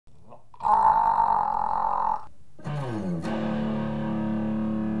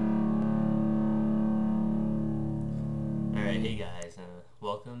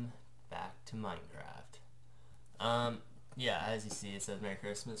welcome back to Minecraft. Yeah, as you see, it says Merry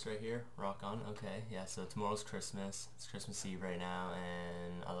Christmas right here. Rock on. Okay, yeah, so tomorrow's Christmas. It's Christmas Eve right now,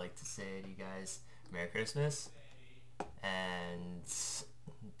 and I'd like to say to you guys, Merry Christmas. And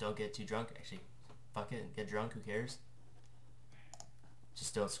don't get too drunk. Actually, fuck it, get drunk, who cares?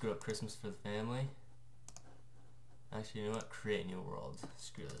 Just don't screw up Christmas for the family. Actually, you know what? Create a new world.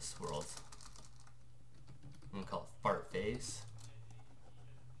 Screw this world. I'm gonna call it Fart Face.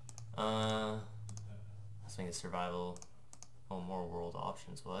 Let's make it survival. Oh, more world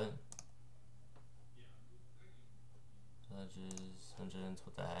options. What? Villages, dungeons.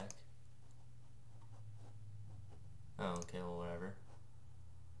 What the heck? Oh, okay. Well, whatever.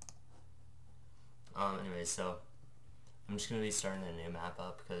 Anyway, so I'm just gonna be starting a new map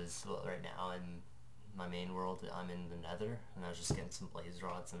up because right now in my main world I'm in the Nether, and I was just getting some blaze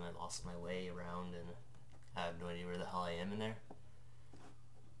rods and I lost my way around and I have no idea where the hell I am in there.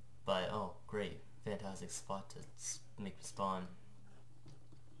 But oh, great, fantastic spot to make me spawn.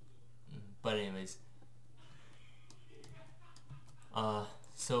 But anyways,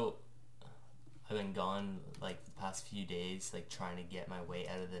 so I've been gone like the past few days, like trying to get my way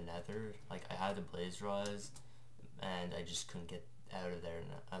out of the Nether. Like I had the blaze rods and I just couldn't get out of there,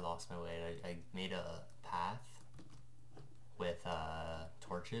 and I lost my way. I made a path with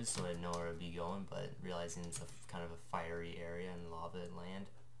torches so I didn't know where I'd be going, but realizing it's a kind of a fiery area and lava land,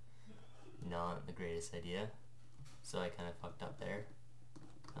 not the greatest idea. So I kind of fucked up there.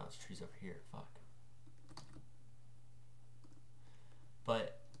 Now there's trees over here, fuck.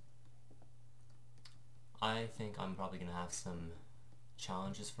 But I think I'm probably gonna have some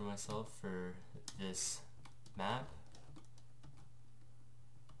challenges for myself for this map.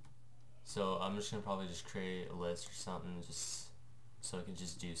 So I'm just gonna probably just create a list or something, just so I can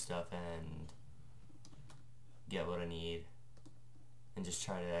just do stuff and get what I need, and just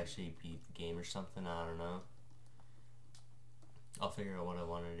try to actually beat the game or something. I don't know. I'll figure out what I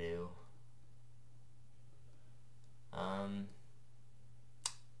want to do.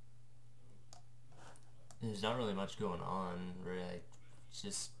 There's not really much going on, right? It's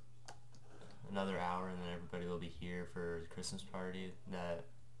just another hour and then everybody will be here for the Christmas party that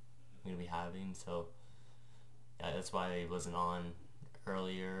I'm gonna be having. So yeah, that's why I wasn't on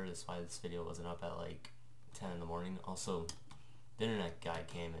earlier. That's why this video wasn't up at like 10 in the morning. Also, the internet guy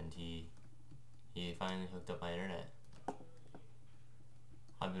came and he finally hooked up my internet.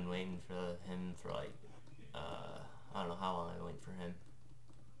 I've been waiting for him for like I don't know how long I've been waiting for him.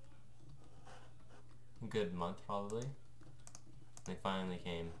 A good month probably. They finally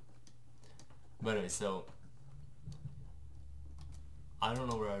came. But anyway, so I don't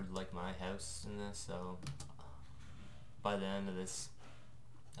know where I'd like my house in this, so by the end of this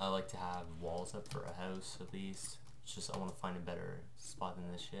I like to have walls up for a house at least. It's just I want to find a better spot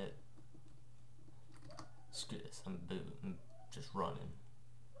than this shit. Screw this, I'm just running.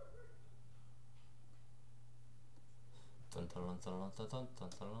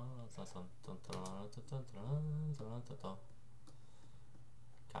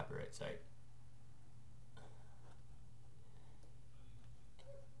 Copyright, sorry.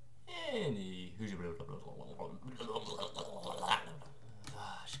 Who's your I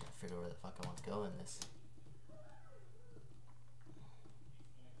just gotta figure out where the fuck I want to go in this.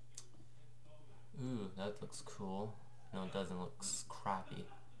 Ooh, that looks cool. No, it doesn't. Look crappy.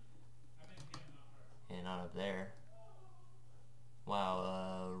 And not up there.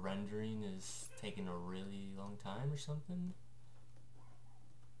 Wow, rendering is taking a really long time or something.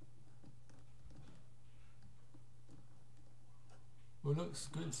 Oh, looks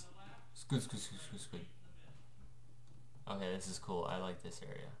good. It's good. Okay, this is cool. I like this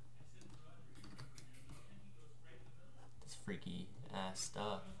area. This freaky ass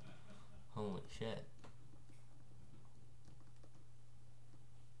stuff. Holy shit.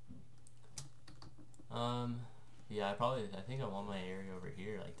 Yeah, I think I want my area over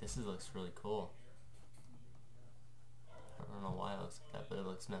here. Like, this looks really cool. I don't know why it looks like that, but it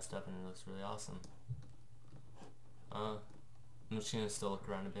looks messed up and it looks really awesome. I'm just gonna still look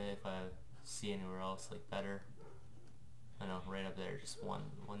around a bit if I see anywhere else like better. I know, right up there, just one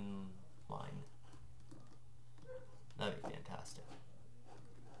line. That'd be fantastic.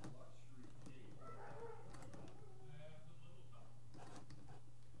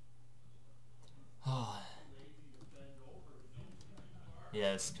 Oh.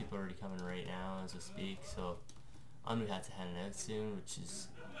 Yes, people are already coming right now as we speak, so I'm gonna have to head out soon, which is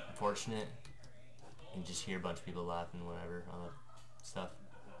unfortunate. You can just hear a bunch of people laughing, whatever, on the stuff.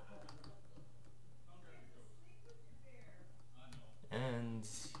 And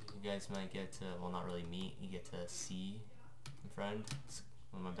you guys might get to, well, not really meet, you get to see a friend. It's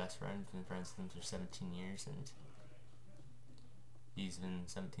One of my best friends. Been friends with him for 17 years, and he's been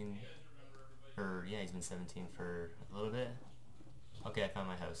 17, or yeah, he's been 17 for a little bit. Okay, I found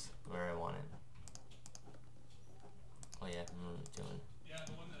my house where I want it. Oh yeah, what am I doing? Yeah,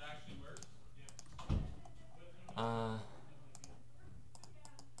 the one that actually works.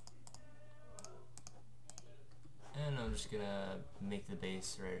 And I'm just gonna make the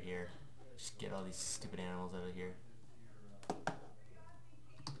base right here. Just get all these stupid animals out of here.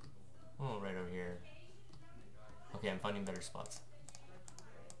 Oh, right over here. Okay, I'm finding better spots.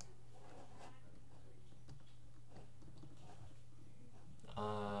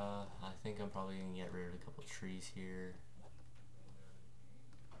 I think I'm probably gonna get rid of a couple trees here.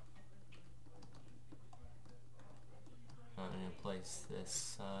 I'm gonna place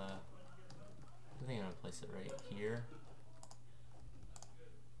this, I think I'm gonna place it right here.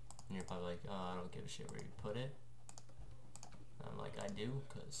 And you're probably like, oh, I don't give a shit where you put it. I'm like, I do,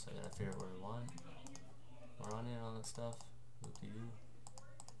 because I gotta figure out where I want it. We're on it, all that stuff. Whoop-de-doo.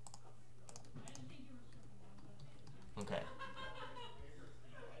 Okay.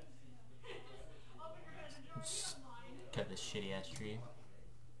 Just cut this shitty ass tree.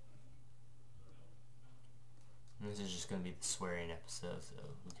 And this is just gonna be the swearing episode, so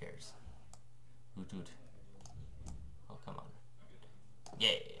who cares? Hoot hoot. Oh, come on. Yeah!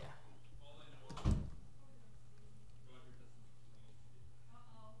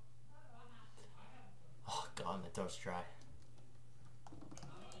 Oh god, my throat's dry.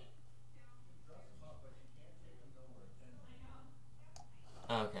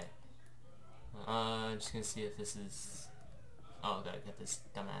 Okay. I'm just gonna see if this is... Oh, gotta get this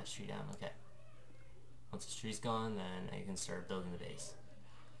dumbass tree down. Okay. Once this tree's gone, then I can start building the base.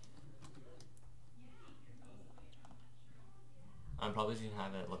 I'm probably just gonna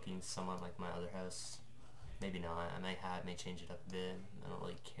have it looking somewhat like my other house. Maybe not. I may change it up a bit. I don't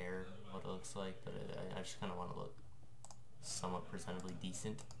really care what it looks like, but I just kind of want to look somewhat presentably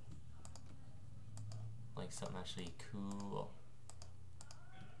decent. Like something actually cool.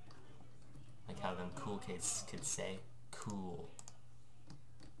 Like how them cool kids could say, cool.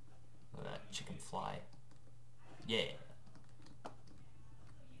 Look at that chicken fly. Yeah.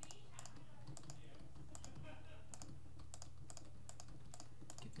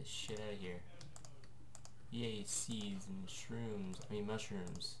 Get this shit out of here. Yay, seeds and shrooms. I mean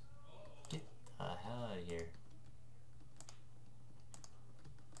mushrooms. Get the hell out of here.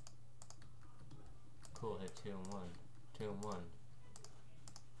 Cool, hit 2 and 1. 2 and 1.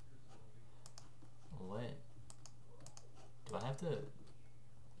 What? Do I have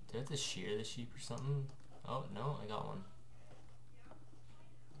to shear the sheep or something? Oh, no, I got one.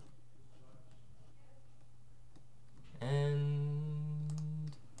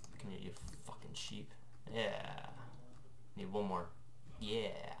 And come here, you fucking sheep. Yeah. Need one more.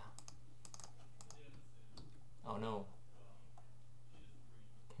 Yeah. Oh no.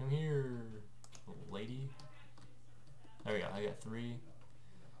 Come here, lady. There we go. I got 3.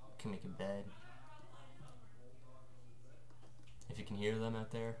 Can make a bed. If you can hear them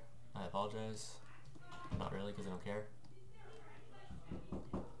out there, I apologize. Not really, because I don't care.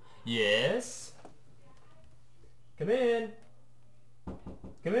 Yes? Come in.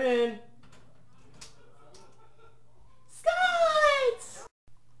 Come in. Skies!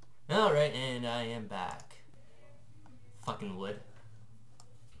 Alright, and I am back. Fucking wood.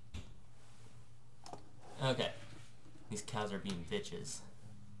 Okay. These cows are being bitches.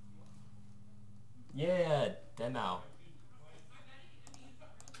 Yeah, them out.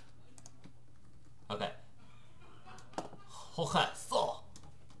 Okay. Okay, so.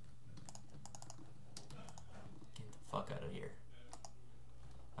 Get the fuck out of here.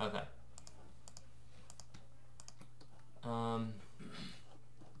 Okay.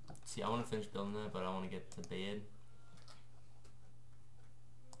 See, I want to finish building that, but I want to get the bed.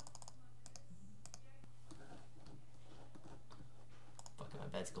 Fucking my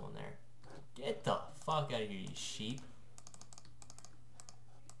bed's going there. Get the fuck out of here, you sheep.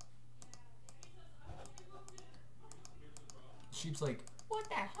 Sheep's like, what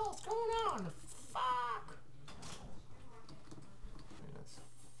the hell's going on? Fuck! Man, that's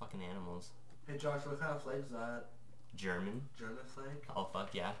fucking animals. Hey Josh, what kind of flag is that? German. German flag? Oh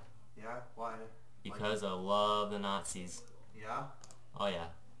fuck yeah. Yeah? Why? Because I love the Nazis. Yeah? Oh yeah.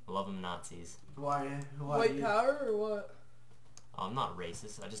 I love them Nazis. Why? White power or what? Oh, I'm not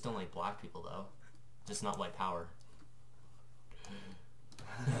racist. I just don't like black people though. Just not white power.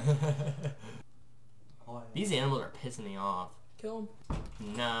 Why? These animals are pissing me off. Kill him.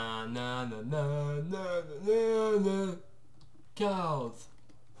 Nah, nah, nah, nah, nah, nah, nah. Cows.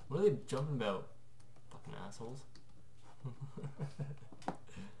 What are they jumping about? Fucking assholes.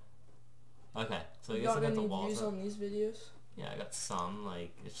 Okay, so I You guess I got got the any walls views up. on these videos? Yeah, I got some.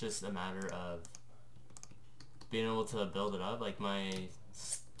 Like, it's just a matter of being able to build it up. Like, my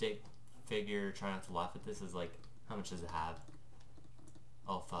stick figure, trying not to laugh at this, is like, how much does it have?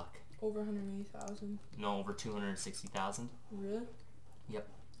 Oh, fuck. Over 180,000. No, over 260,000. Really? Yep.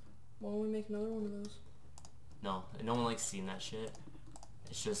 Why don't we make another one of those? No, no one likes seeing that shit.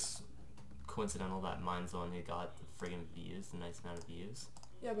 It's just coincidental that mine's the one who got the friggin' views, the nice amount of views.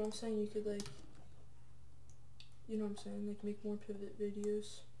 Yeah, but I'm saying you could like, you know what I'm saying, like make more pivot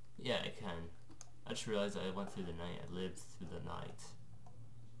videos. Yeah, I can. I just realized I went through the night. I lived through the night.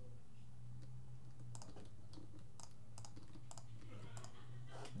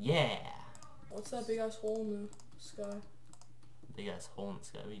 Yeah! What's that big ass hole in the sky? Big ass hole in the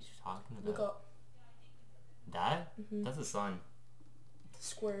sky. What are you talking about? Look up. That? Mhm. That's the sun.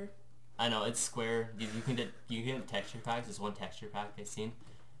 Square. I know, it's square. You can get texture packs. There's one texture pack I seen.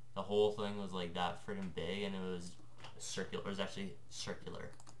 The whole thing was like that friggin' big, and it was circular. It was actually circular.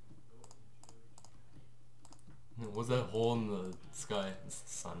 What's that hole in the sky? It's the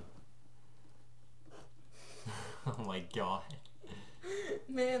sun. Oh my god.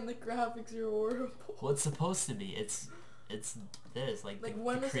 Man, the graphics are horrible. Well, it's supposed to be. It's this. Like When the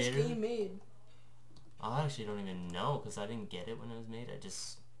was this creator. game made? I actually don't even know because I didn't get it when it was made. I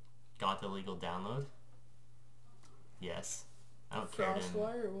just got the legal download. Yes. I don't care.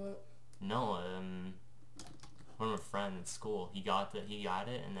 Frostwire or what? No, one of my friends in school, he got it,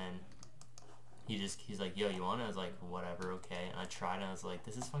 and then he's like, yo, you want it? I was like, whatever, okay. And I tried, and I was like,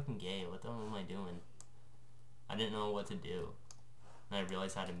 this is fucking gay. What the hell am I doing? I didn't know what to do. And I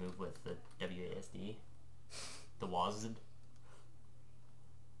realized how to move with the WASD, the WASD.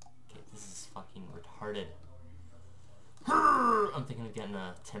 Okay, this is fucking retarded. I'm thinking of getting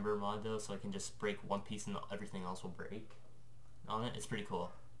a timber mod though, so I can just break one piece and everything else will break on it. It's pretty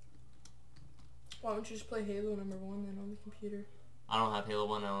cool. Why don't you just play Halo #1 then on the computer? I don't have Halo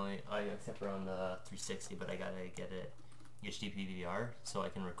 1 except for on the 360, but I gotta get it HD PVR so I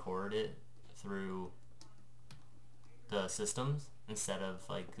can record it through the systems instead of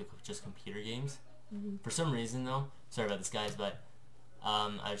like just computer games. Mm-hmm. For some reason though, sorry about this guys, but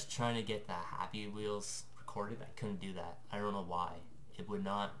I was trying to get the Happy Wheels recorded. I couldn't do that. I don't know why. It would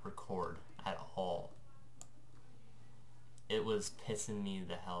not record at all. It was pissing me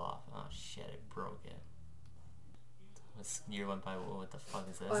the hell off. Oh shit, I broke it. This year went by. What the fuck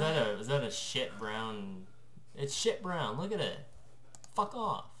is that? Is that a shit brown? It's shit brown. Look at it. Fuck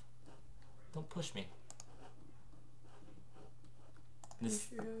off. Don't push me. This.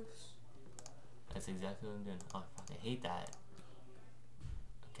 Finish your house. That's exactly what I'm doing. Oh fuck, I hate that.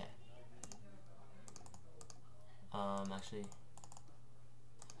 Okay. Actually,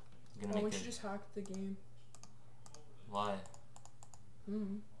 I'm gonna Why make don't you just hack the game? Why?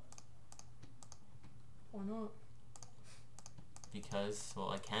 Why not? Because, well,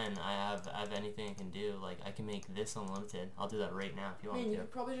 I can. I have anything I can do. Like, I can make this unlimited. I'll do that right now if you want Man, me you to.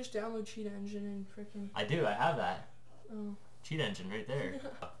 could probably just download Cheat Engine and freaking. I do. I have that. Oh. Cheat engine right there.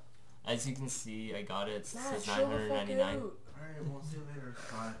 As you can see, I got it. It says Matt, show the fuck $9.99. out. Alright, we'll see you later,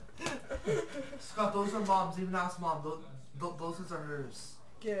 Scott. Scott, those are mom's. Even ask mom. Those are hers.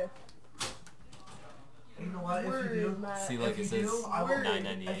 Yeah. You know what? Word, if you do, Matt. See, like if it you says do, I will. Word. If you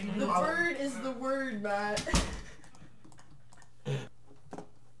 $9.98. do, The I will. bird is the word, Matt.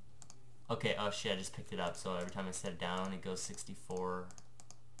 Okay. Oh shit! I just picked it up. So every time I set it down, it goes 64.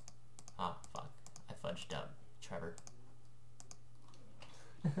 Ah, fuck! I fudged up, Trevor.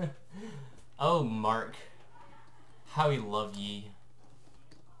 Oh, Mark. How we love ye.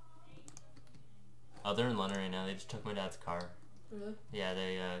 Oh, they're in London right now. They just took my dad's car. Really? Yeah,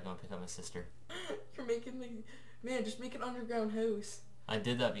 they gonna pick up my sister. You're making the man. Just make an underground house. I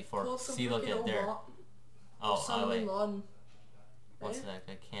did that before. Close to See, look freaking at there. Oh, Osama wait. bin Laden. One Right? sec.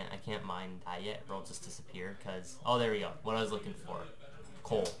 I can't mine that yet, or it'll just disappear. Cause oh, there we go. What I was looking for,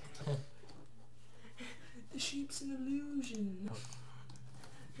 coal. The sheep's an illusion.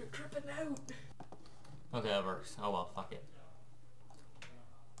 You're tripping out. Okay, that works. Oh well, fuck it.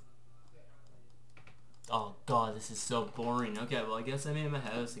 Oh god, this is so boring. Okay, well I guess I made my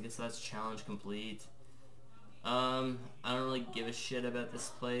house. I guess that's challenge complete. I don't really give a shit about this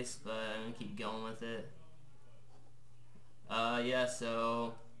place, but I'm gonna keep going with it. Yeah,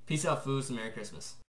 so peace out, foos, and Merry Christmas.